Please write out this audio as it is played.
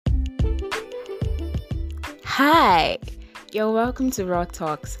Hi, you're welcome to Raw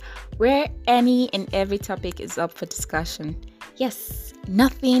Talks, where any and every topic is up for discussion. Yes,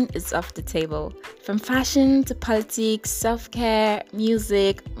 nothing is off the table. From fashion to politics, self care,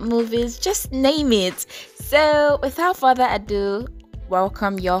 music, movies, just name it. So, without further ado,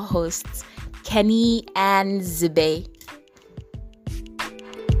 welcome your hosts, Kenny and Zube.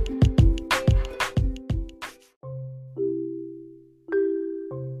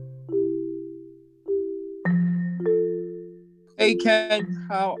 Hey Ken,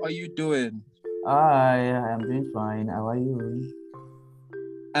 how are you doing? Hi, I'm doing fine. How are you?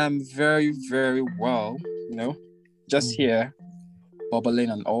 I'm very, very well, just here, bubbling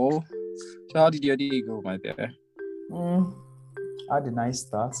and all. So how did your day go, my dear? I had a nice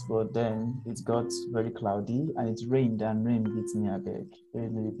start, but then it got very cloudy and it rained and rain beat me a bit.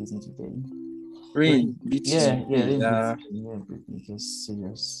 Rain really beat me today. Rain beat you Yeah, today. rain beat me, just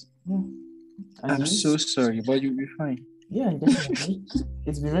serious. And I'm you? so sorry, but you'll be fine. Yeah, definitely.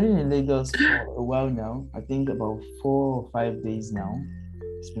 It's been raining in Lagos for a while now. I think about 4 or 5 days now.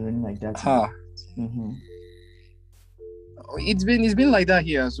 It's been raining like that. It's been like that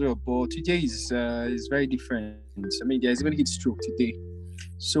here as well, but today is very different. I mean, there's even heat stroke today.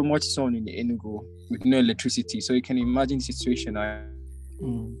 So much sun in the Enugu with no electricity, so you can imagine the situation.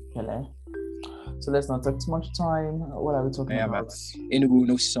 Hello. So let's not take too much time. What are we talking about? Enugu,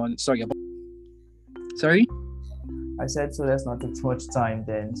 no sun. Sorry? I said, so let's not take too much time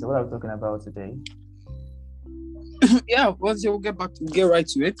then. So what are we talking about today? Yeah, we'll get right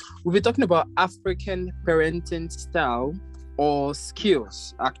to it. We'll be talking about African parenting style or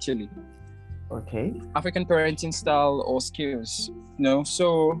skills, actually. Okay. African parenting style or skills.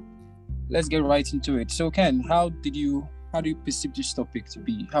 So let's get right into it. So Ken, how do you perceive this topic to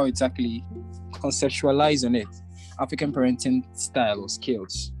be? How exactly conceptualize on it? African parenting style or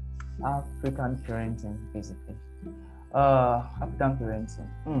skills? African parenting, basically. African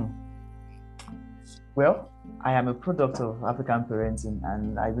parenting. Well, I am a product of African parenting,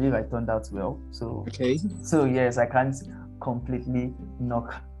 and I believe I turned out well. So okay. So yes, I can't completely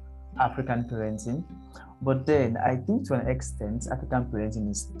knock African parenting, but then I think to an extent, African parenting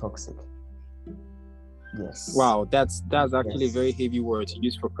is toxic. Yes. Wow, that's actually a very heavy word to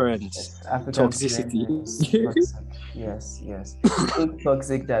use for parents. Yes. Toxicity. Yes. It's so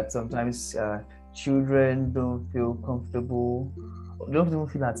toxic that sometimes children don't feel comfortable, don't even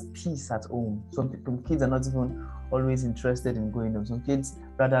feel at peace at home. Some kids are not even always interested in going home. Some kids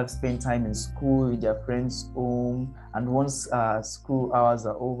rather spend time in school with their friends' home, and once school hours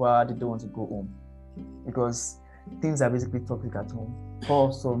are over, they don't want to go home because things are basically toxic at home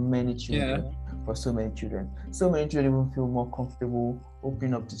for so many children. Yeah. For so many children even feel more comfortable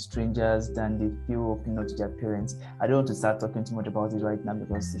opening up to strangers than they feel opening up to their parents. I don't want to start talking too much about it right now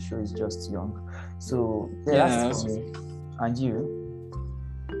because the show is just young. So that's for me. And you?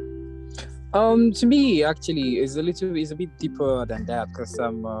 To me, actually, it's a bit deeper than that because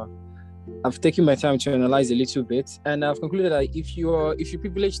I've taken my time to analyze a little bit, and I've concluded that if you're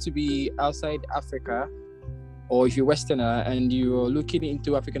privileged to be outside Africa, or if you're Westerner and you're looking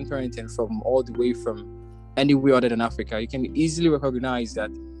into African parenting from all the way from anywhere other than Africa, you can easily recognize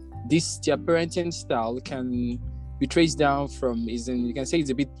that their parenting style can be traced down from you can say it's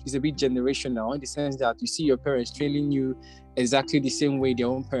a bit generational, in the sense that you see your parents training you exactly the same way their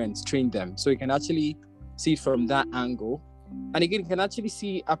own parents trained them. So you can actually see it from that angle. And again, you can actually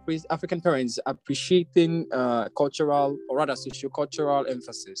see African parents appreciating cultural, or rather socio-cultural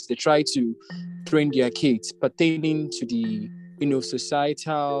emphasis. They try to train their kids pertaining to the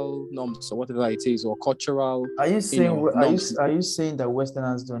societal norms or whatever it is, or cultural. Are you saying are you saying that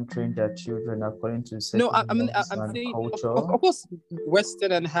Westerners don't train their children according to I'm saying culture? Of course,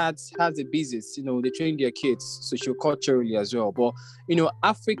 Western has a basis. They train their kids socio-culturally as well. But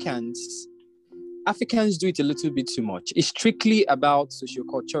Africans do it a little bit too much. It's strictly about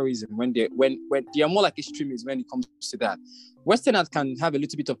socioculturalism when they are more like extremists when it comes to that. Westerners can have a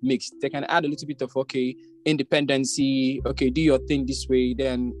little bit of mix. They can add a little bit of independency. Okay, do your thing this way.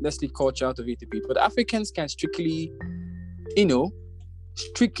 Then let's leave culture out of it a bit. But Africans can strictly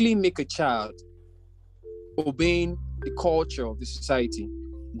make a child obeying the culture of the society.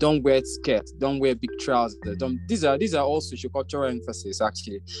 Don't wear skirts, don't wear big trousers. These are all socio-cultural emphasis,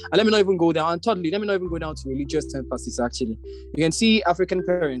 actually. And let me not even go down to religious emphasis, actually. You can see African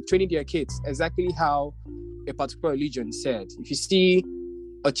parents training their kids exactly how a particular religion said. If you see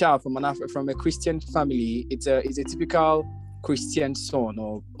a child from a Christian family, it's a typical Christian son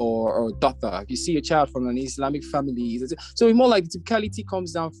or daughter. If you see a child from an Islamic family, so more like the typicality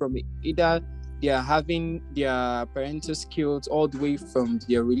comes down from either they are having their parental skills all the way from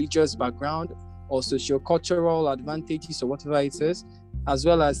their religious background, or socio-cultural advantages or whatever it is, as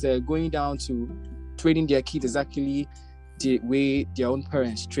well as going down to training their kids exactly the way their own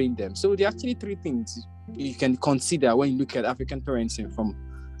parents train them. So there are actually three things you can consider when you look at African parenting from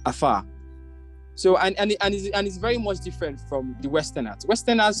afar. So and it's very much different from the Westerners.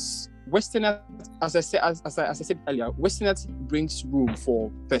 Westerners, as I said earlier, Westerners brings room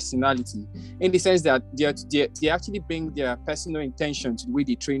for personality in the sense that they actually bring their personal intention to the way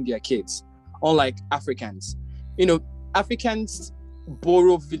they train their kids. Unlike Africans, Africans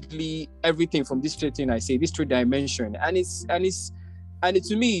borrow vividly everything from this three dimension, and it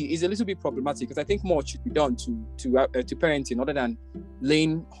to me is a little bit problematic because I think more should be done to parenting other than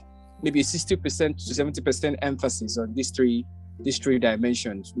laying maybe 60% to 70% emphasis on these three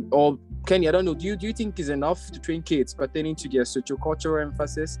dimensions. Or Kenny, I don't know, do you think is enough to train kids pertaining to their socio-cultural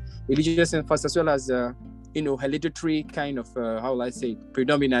emphasis, religious emphasis, as well as hereditary kind of how will I say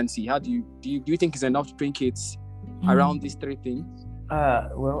predominancy? How do you think is enough to train kids around these three things?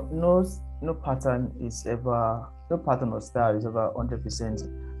 Well, no pattern or style is ever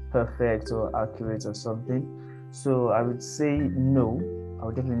 100% perfect or accurate or something. So I would say no. I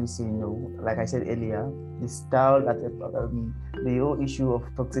would definitely say no. Like I said earlier, the style that the whole issue of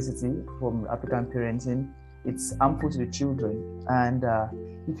toxicity from African parenting, it's harmful to the children. And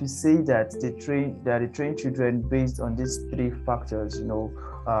if you say that they train children based on these three factors,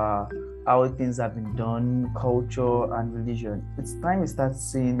 how things have been done, culture and religion, it's time we start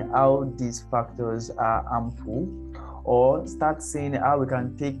seeing how these factors are harmful, or start seeing how we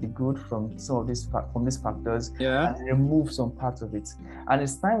can take the good from some of these factors and remove some parts of it. And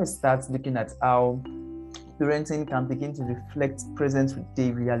it's time we start looking at how parenting can begin to reflect present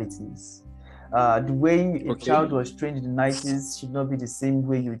day realities. The way a child was trained in the 90s should not be the same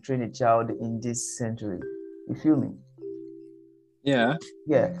way you train a child in this century. You feel me? Yeah.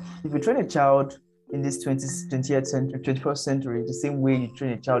 If you train a child in this 20th century, 21st century, the same way you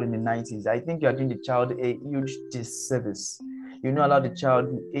train a child in the 90s, I think you are doing the child a huge disservice. You not allow the child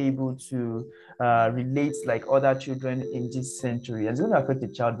to be able to relate like other children in this century. And it's going to affect the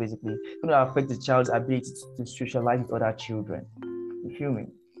child basically. It's going to affect the child's ability to socialize with other children. You feel me?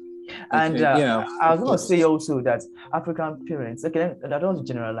 And I was going to say also that African parents, I don't want to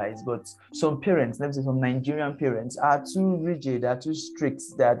generalize, but some parents, let me say some Nigerian parents, are too rigid, are too strict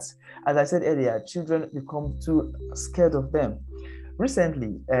that, as I said earlier, children become too scared of them.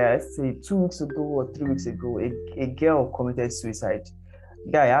 Recently, let's say 2 weeks ago or 3 weeks ago, a girl committed suicide.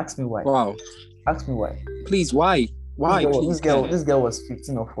 Guy asked me why. Wow. Ask me why. Please, why? Why? This girl was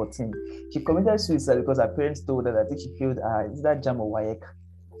 15 or 14. She committed suicide because her parents told her that I think she failed that JAMB or WAEC.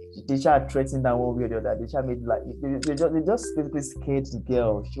 The teacher threatened that one way or the other. The teacher made they just basically scared the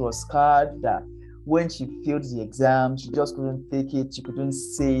girl. She was scared that when she failed the exam, she just couldn't take it. She couldn't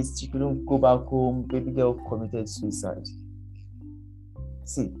say it. She couldn't go back home. Baby girl committed suicide.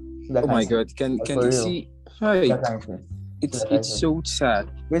 See. Oh my God! Can you see? Hey, it's so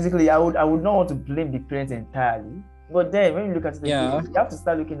sad. Basically, I would not want to blame the parents entirely. But then when you look at it, you have to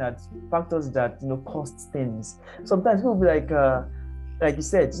start looking at factors that cost things. Sometimes people will be like you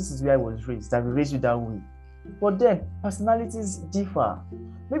said, this is where I was raised. I will raise you that way. But then personalities differ.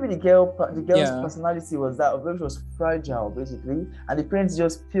 Maybe the girl's personality was that of she was fragile, basically, and the parents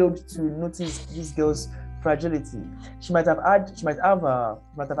just failed to notice this girl's fragility. She might have had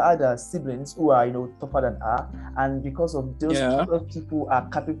siblings who are tougher than her, and because of those people are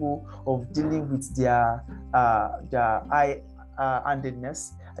capable of dealing with their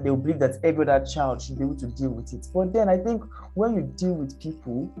high-handedness, and they will believe that every other child should be able to deal with it. But then I think when you deal with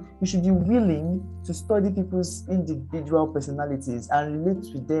people, you should be willing to study people's individual personalities and relate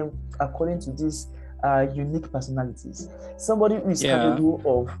with them according to these unique personalities. Somebody who is capable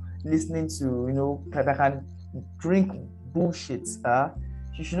of listening to, that can drink bullshit,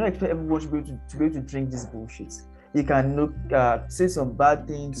 you should not expect everyone to be able to drink this bullshit. You can say some bad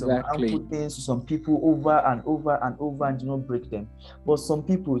things, some harmful things to some people over and over and over and do not break them. But some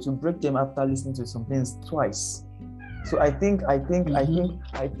people, to break them after listening to some things twice. So I think things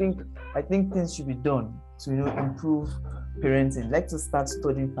should be done to improve parenting. Let's just start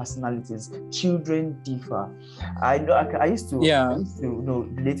studying personalities. Children differ. I used to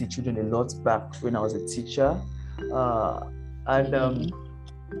relate to children a lot back when I was a teacher,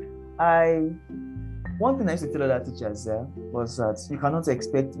 one thing I used to tell other teachers was that you cannot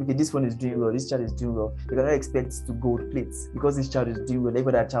expect, okay, this one is doing well, this child is doing well. You cannot expect to gold plates because this child is doing well,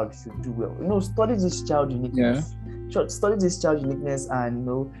 every other child should do well. Study this child uniqueness. Study this child uniqueness and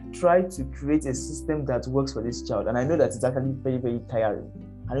try to create a system that works for this child. And I know that it's actually very, very tiring.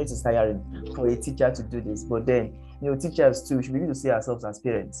 I know it is tiring for a teacher to do this, but then Teachers too, we should begin to see ourselves as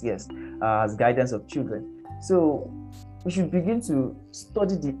parents, yes, as guidance of children. So we should begin to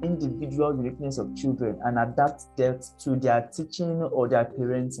study the individual uniqueness of children and adapt that to their teaching or their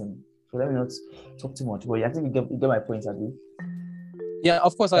parenting. So let me not talk too much, but I think you get my point, Abby. Yeah,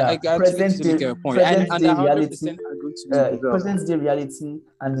 of course, I present absolutely get your point. And I 100% agree to you as well. Present day reality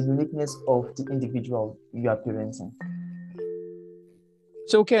and the uniqueness of the individual you are parenting.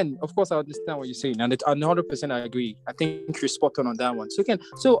 So Ken, of course, I understand what you're saying, and 100% I agree. I think you're spot on that one. So Ken,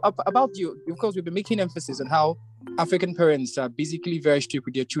 about you, because we've been making emphasis on how African parents are basically very strict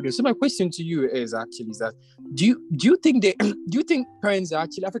with their children. So my question to you is that do you think parents are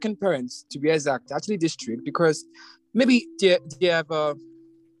actually African parents, to be exact, actually this strict? Because maybe they have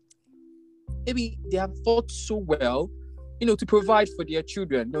fought so well, to provide for their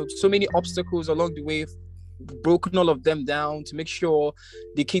children. So many obstacles along the way, broken all of them down to make sure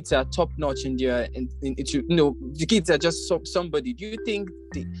the kids are top notch in their the kids are just somebody. Do you think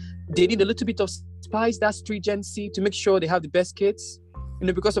they need a little bit of spice, that stringency, to make sure they have the best kids?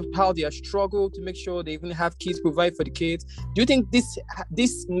 Because of how they are struggled to make sure they even have kids, provide for the kids. Do you think this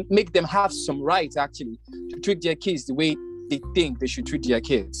make them have some rights actually to treat their kids the way they think they should treat their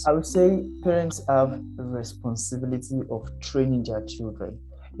kids? I would say parents have a responsibility of training their children.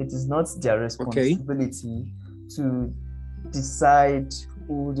 It is not their responsibility to decide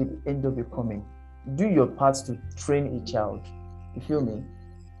who they end up becoming. Do your part to train a child. You feel me?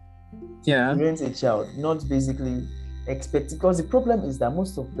 Yeah. Train a child, not basically expect, because the problem is that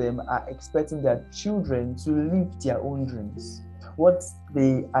most of them are expecting their children to live their own dreams. What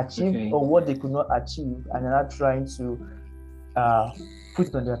they achieved or what they could not achieve, and they're not trying to put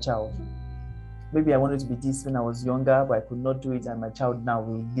it on their child. Maybe I wanted to be this when I was younger, but I could not do it, and my child now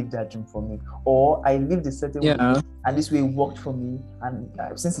will live that dream for me. Or I lived a certain way, and this way worked for me, and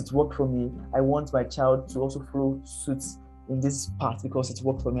since it worked for me, I want my child to also follow suit in this path because it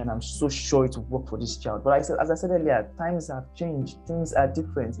worked for me, and I'm so sure it will work for this child. But as I said earlier, times have changed, things are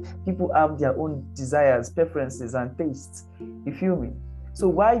different. People have their own desires, preferences, and tastes. You feel me? So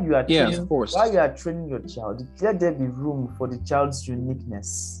while you are training your child, let there be room for the child's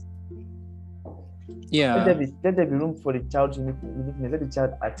uniqueness. Yeah. Let there be room for the child's uniqueness. Let the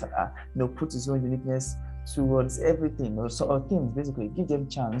child put his own uniqueness towards everything or things. Basically, give them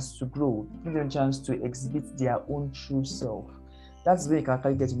chance to grow. Give them chance to exhibit their own true self. That's when you can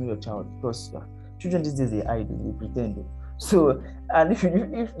actually get to know your child, because children these days, they hide, they pretend. So, and if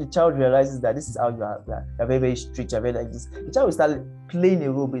the child realizes that this is how you are very, very strict, you're very like this, the child will start playing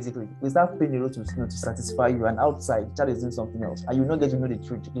a role, basically. Will start playing a role to satisfy you, and outside, the child is doing something else, and you not get to know the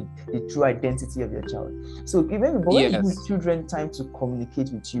true identity of your child. So, when you give children time to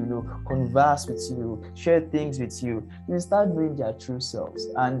communicate with you, converse with you, share things with you, you will start knowing their true selves.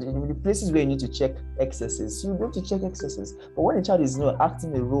 And in the places where you need to check excesses, you go to check excesses. But when the child is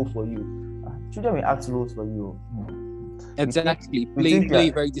acting a role for you, children will act roles for you. Exactly.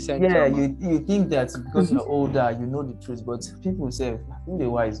 Play very decent. Yeah, you think that because you're older, you know the truth, but people say, who they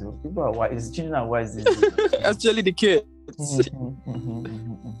wise? People are wise. Children are wise. Actually, the kids.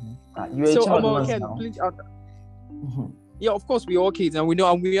 You're a child once now. Yeah, of course, we are kids, and we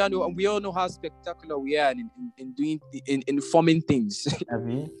all know how spectacular we are in doing in forming things.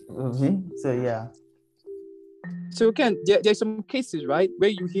 So yeah. So again, there's some cases, right, where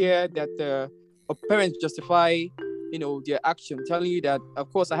you hear that parents justify their action, telling you that, of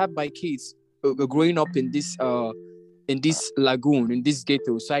course, I have my kids growing up in this lagoon, in this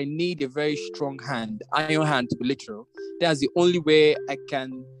ghetto, so I need a very strong hand, iron hand, to be literal. That's the only way I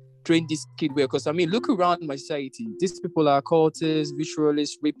can train this kid well. Because look around my society, these people are cultists,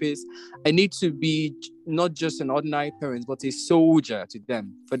 ritualists, rapists. I need to be not just an ordinary parent, but a soldier to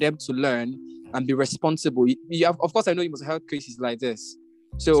them, for them to learn and be responsible. Of course, I know you must have cases like this.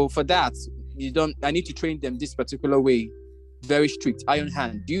 So for that, I need to train them this particular way, very strict, iron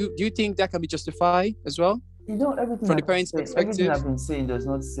hand. Do you think that can be justified as well? Everything from the parents' perspective. Everything I've been saying does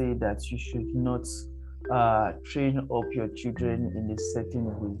not say that you should not train up your children in a certain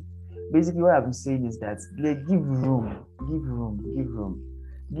way. Basically, what I've been saying is that give room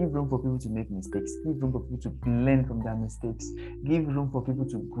for people to make mistakes. Give room for people to learn from their mistakes. Give room for people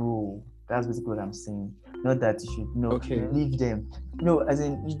to grow. That's basically what I'm saying. Not that you should leave them. As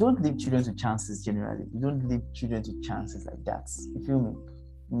in, you don't leave children to chances generally. You don't leave children to chances like that. You feel me?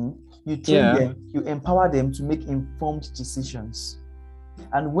 You train them, you empower them to make informed decisions.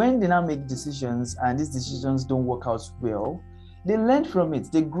 And when they now make decisions and these decisions don't work out well, they learn from it,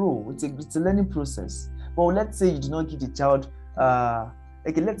 they grow. It's a learning process. But let's say you do not give the child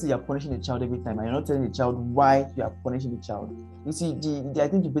okay, let's say you're punishing the child every time and you're not telling the child why you are punishing the child. You see, I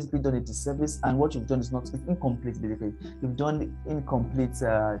think you've basically done a disservice, and what you've done is not, it's incomplete, basically. You've done incomplete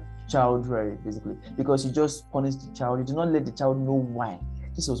child rearing, basically, because you just punish the child. You do not let the child know why.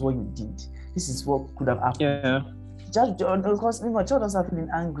 This was what you did. This is what could have happened. Yeah. Just of course, my child doesn't feeling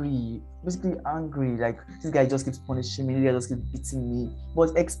angry, basically angry, like this guy just keeps punishing me, this guy just keeps beating me.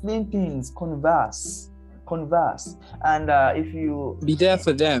 But explain things, converse, and if you be there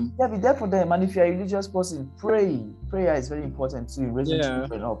for them. Yeah, be there for them. And if you're a religious person, pray. Prayer is very important to raising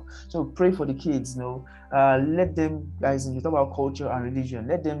children up. So pray for the kids. Let them, guys, if you talk about culture and religion,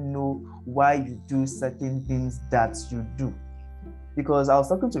 let them know why you do certain things that you do. Because I was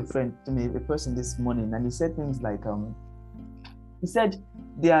talking to a person this morning, and he said things like, he said,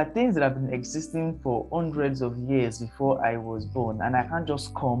 there are things that have been existing for hundreds of years before I was born, and I can't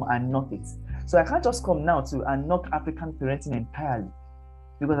just come and knock it. So I can't just come now and knock African parenting entirely.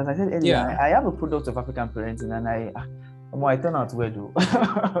 Because as I said earlier, I have a product of African parenting, and I turn out well though.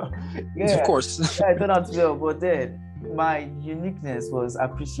 Yeah, of course. Yeah, I turned out well, but then my uniqueness was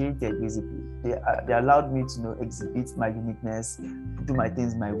appreciated, basically. They allowed me to exhibit my uniqueness, do my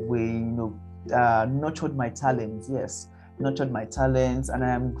things my way, nurtured my talents, and I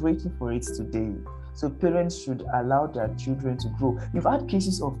am grateful for it today. So parents should allow their children to grow. You've had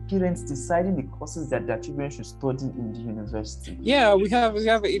cases of parents deciding the courses that their children should study in the university. Yeah, we have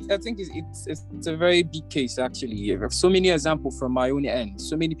it. I think it's a very big case, actually. We have so many examples from my own end.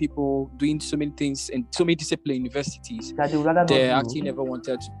 So many people doing so many things in so many discipline universities that they actually never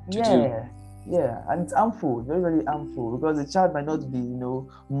wanted to do. Yeah, and it's harmful, very, very harmful, because the child might not be,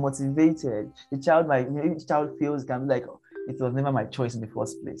 motivated. The child if the child feels, can be like, oh, it was never my choice in the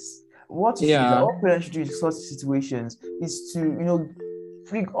first place. What all parents should do in such situations is to,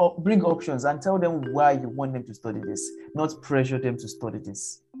 bring options and tell them why you want them to study this, not pressure them to study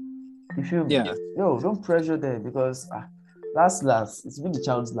this. You feel me? Yeah. Don't pressure them, because last, it's been the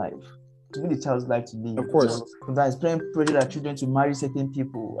child's life. It's been the child's life to live. Of course. Sometimes pressure their children to marry certain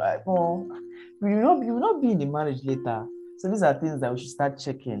people. You will not be in the marriage later. So these are things that we should start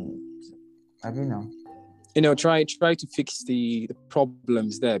checking. I don't know. Try to fix the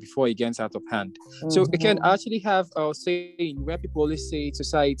problems there before it gets out of hand. Mm-hmm. So again, I actually have a saying where people always say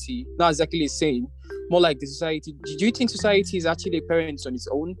society, not exactly a saying, more like the society. Do you think society is actually a parent on its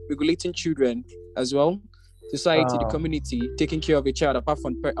own, regulating children as well? Society, the community, taking care of a child apart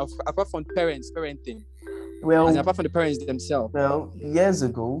from parents parenting. Well, apart from the parents themselves. Well, years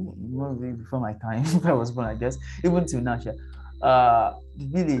ago, before my time, I was born, I guess, even till now, the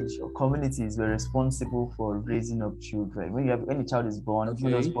village or communities were responsible for raising up children. When a child is born, it's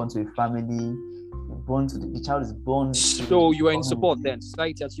not just born to a family, the child is born. So you are in support then?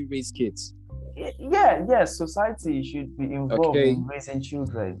 Society actually raise kids? Yes, society should be involved in raising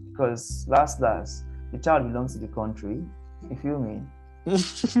children, because last, the child belongs to the country. You feel me?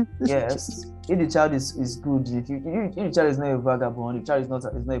 Yes. If the child is good, if the child is not a vagabond, the child is not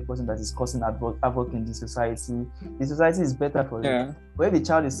a person that is causing havoc in the society is better for them. But if the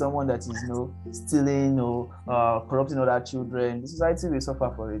child is someone that is stealing or corrupting other children, the society will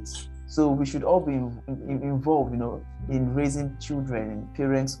suffer for it. So we should all be involved, in raising children,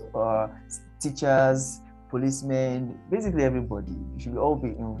 parents, teachers, policemen, basically everybody. We should all be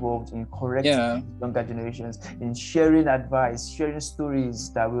involved in correcting younger generations, in sharing advice, sharing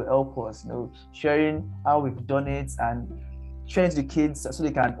stories that will help us, sharing how we've done it, and sharing to the kids so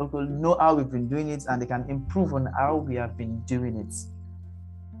they can also know how we've been doing it and they can improve on how we have been doing it.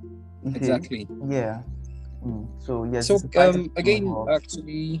 Exactly. Yeah. So yes. So again,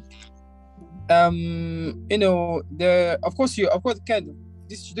 actually,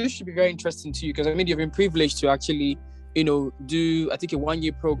 this should be very interesting to you, because you've been privileged to actually, do I think a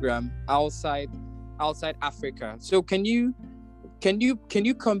 1-year program outside Africa. So can you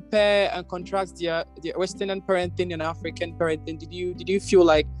compare and contrast the Western parenting and African parenting? Did you feel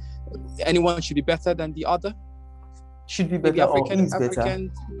like anyone should be better than the other? Should be better or is better?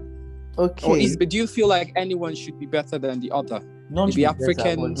 Okay. But do you feel like anyone should be better than the other? None should be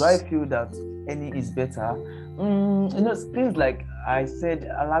Africans. Do I feel that any is better? Things like I said,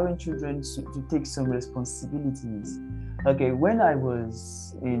 allowing children to take some responsibilities. Okay, when I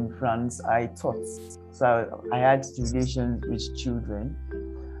was in France, I taught. So I had relations with children.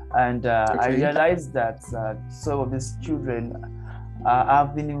 And I realized that some of these children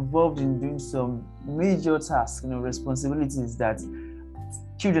have been involved in doing some major tasks, responsibilities that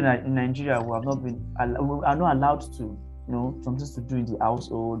children in Nigeria are not allowed to, some things to do in the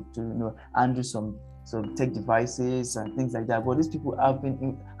household, to handle some tech devices and things like that. But these people have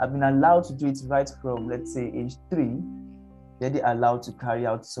been allowed to do it right from, let's say, age 3. they're allowed to carry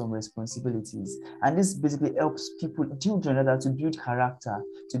out some responsibilities. And this basically helps children rather, to build character,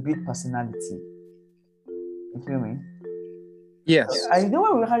 to build personality. You feel me? Yes. I know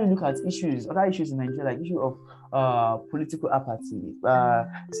when we have to look at other issues in Nigeria, like issue of political apathy,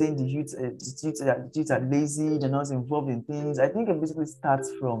 saying the youth are lazy, they're not involved in things. I think it basically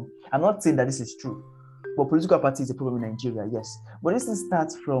starts from, I'm not saying that this is true, but political apathy is a problem in Nigeria, yes. But this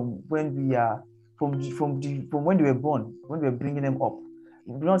starts from when we are, from when they were born, when we were bringing them up,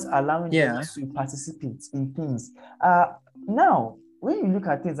 not allowing them to participate in things. Now, when you look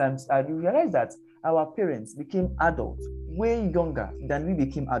at things, you realize that our parents became adults way younger than we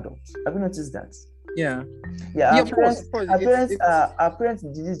became adults. Have you noticed that? Yeah. Our of course. Our parents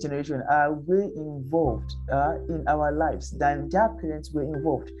in this generation are way involved in our lives than their parents were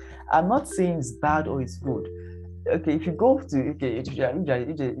involved. I'm not saying it's bad or it's good. Okay, if you go to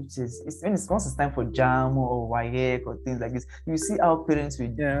once it's time for JAM or WAEC or things like this, you see our parents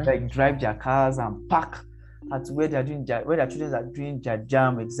will like drive their cars and park at where their children are doing their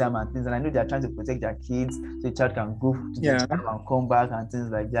JAM exam and things, and I know they're trying to protect their kids so the child can go to the JAM and come back and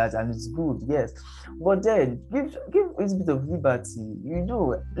things like that, and it's good, yes. But then give a bit of liberty,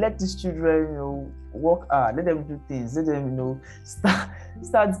 let these children, work hard, let them do things, let them,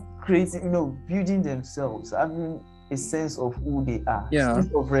 start creating, building themselves, having a sense of who they are, sense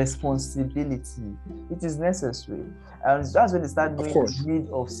of responsibility. It is necessary. And that's when they start getting rid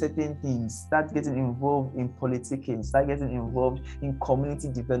of certain things, start getting involved in politicking, start getting involved in community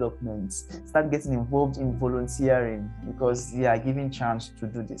development, start getting involved in volunteering, because they are given chance to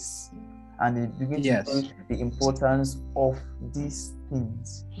do this. And they begin to see the importance of these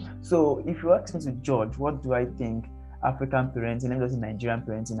things. So if you ask me to judge, what do I think African parenting, and just Nigerian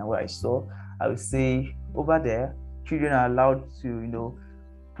parenting and what I saw, I would say over there, children are allowed to,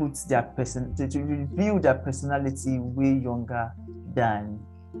 put their to reveal their personality way younger than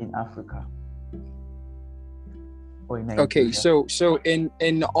in Africa or in Nigeria. Okay, so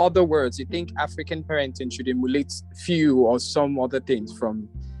in other words, you think African parenting should emulate few or some other things from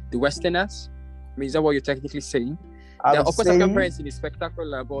the Westerners? I mean, is that what you're technically saying? Of course, African parenting is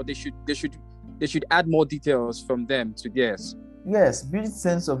spectacular, but they should add more details from them to theirs. Yes, building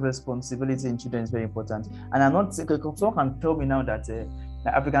sense of responsibility in children is very important. And I'm not, someone can tell me now that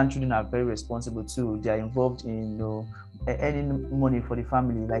African children are very responsible too. They are involved in earning money for the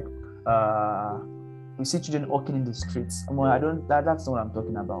family. Like we see children walking in the streets. That's not what I'm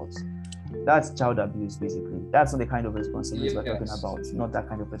talking about. That's child abuse, basically. That's not the kind of responsibility we're talking about. Not that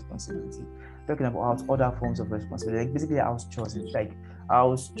kind of responsibility. We're talking about other forms of responsibility, like basically house chores,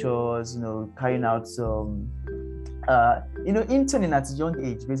 carrying out some. Interning at a young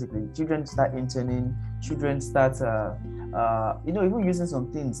age, basically. Children start interning, children start, even using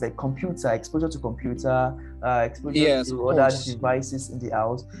some things like computer, exposure to computer, exposure to other devices in the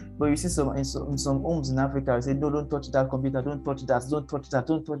house. But you see in some homes in Africa, you say, no, don't touch that computer, don't touch that, don't touch that,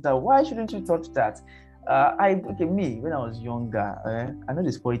 don't touch that. Why shouldn't you touch that? When I was younger, I know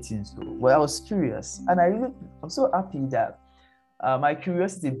this boy things, but I was curious. And I'm so happy that my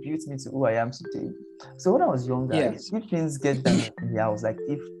curiosity built me to who I am today. So when I was younger, if things get damaged in the house, like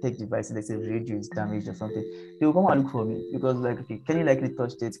if tech devices, let's say radio is damaged or something, they will come and look for me because can you likely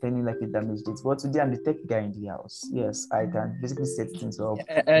touch it? Can you likely damage it? But today I'm the tech guy in the house. Yes, I can basically set things up.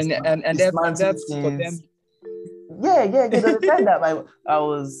 And that's for them. Yeah. There's a time that I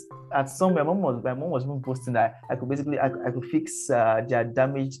was at somewhere. My mom was even posting that I could fix their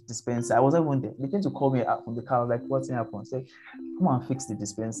damaged dispenser. I wasn't even there. They came to call me out from the car. I was like, what's happened? Say, come and fix the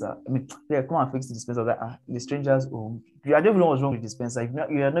dispenser. Come and fix the dispenser. I was like, the stranger's home. I don't even know what's wrong with the dispenser.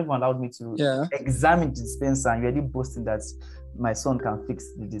 You have not even allowed me to examine the dispenser, and you're already boasting that my son can fix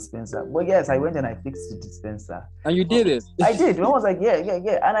the dispenser. But yes, I went and I fixed the dispenser. And you did it? I did. I was like, yeah.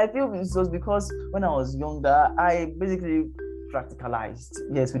 And I feel it was because when I was younger, I basically practicalized.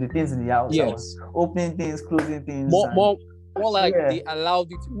 Yes, with the things in the house. Yes. I was opening things, closing things. More like they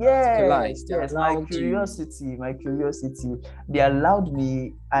allowed you to practicalize. Yes, my curiosity. They allowed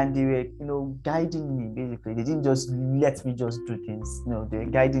me, and they were, guiding me, basically. They didn't just let me just do things. No, they were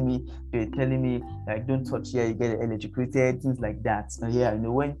guiding me. They were telling me, like, don't touch here, you get electrocuted, things like that. So,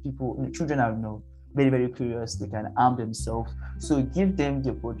 when children are, very, very curious, they can arm themselves. So give them the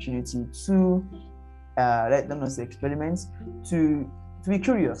opportunity to let them not say experiments, to be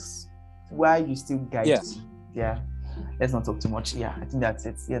curious while you still guide them. Yeah. Let's not talk too much. Yeah, I think that's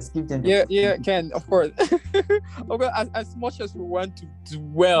it. Yes, give them. Ken, of course. Okay, as much as we want to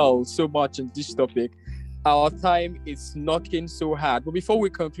dwell so much on this topic, our time is knocking so hard. But before we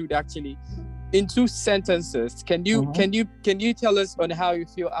conclude, actually, in 2 sentences, can you tell us on how you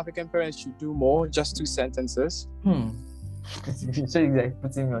feel African parents should do more? Just 2 sentences. You're like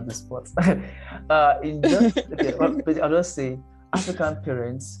putting me on the spot. But I'll just say African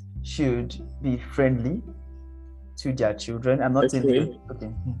parents should be friendly to their children. I'm not saying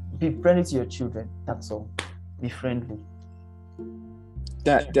be friendly to your children. That's all. Be friendly.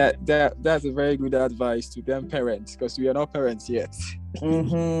 That's a very good advice to them parents, because we are not parents yet.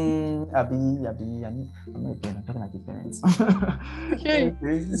 Mm-hmm. I'm talking like the parents. Okay.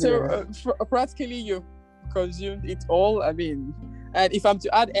 So practically you've consumed it all. I mean, and if I'm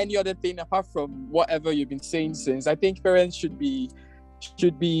to add any other thing apart from whatever you've been saying since, I think parents should be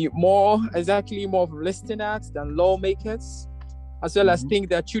more of listeners than lawmakers, as well as think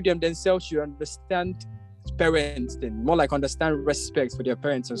that children themselves should understand parents, then more like understand respect for their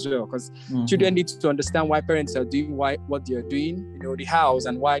parents as well, because children need to understand why parents are doing what they are doing, the hows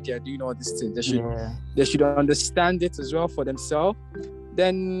and why they are doing all these things. They should understand it as well for themselves.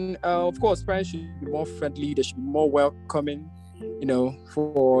 Then of course parents should be more friendly, they should be more welcoming,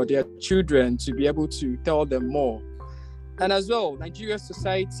 for their children to be able to tell them more. And as well, Nigeria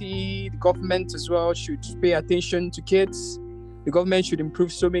society, the government as well should pay attention to kids. The government should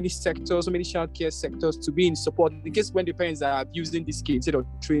improve so many sectors, so many childcare sectors to be in support in case when the parents are abusing these kids instead of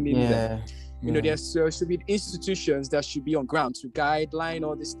training them. There should be institutions that should be on ground to guideline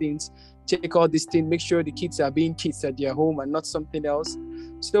all these things, check all these things, make sure the kids are being kids at their home and not something else.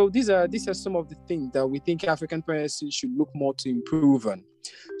 So these are some of the things that we think African parents should look more to improve on.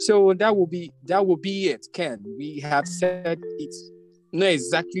 So that will be it, Ken. We have said it's not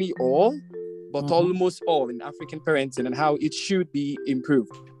exactly all, but almost all in African parenting and how it should be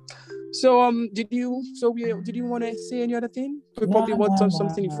improved. So did you want to say any other thing?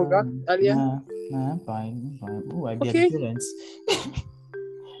 Something you forgot earlier? I'm fine. Oh, I get parents.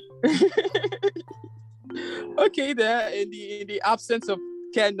 Okay, there in the absence of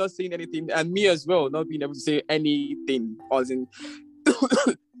Ken not saying anything and me as well not being able to say anything,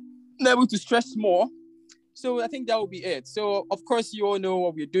 able to stress more. So I think that will be it. So of course you all know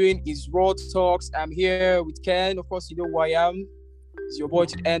what we're doing is Raw Talks. I'm here with Ken. Of course you know who I am. It's your boy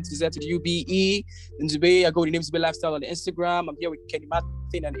to the N to the Z to the UBE. In Zube, I go the name Zube Lifestyle on the Instagram. I'm here with Kenny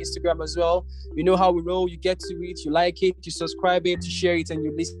Martin on Instagram as well. You know how we roll. You get to it, you like it, you subscribe it, you share it, and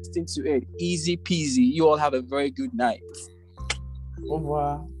you listen to it. Easy peasy. You all have a very good night. Au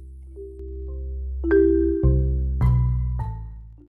revoir.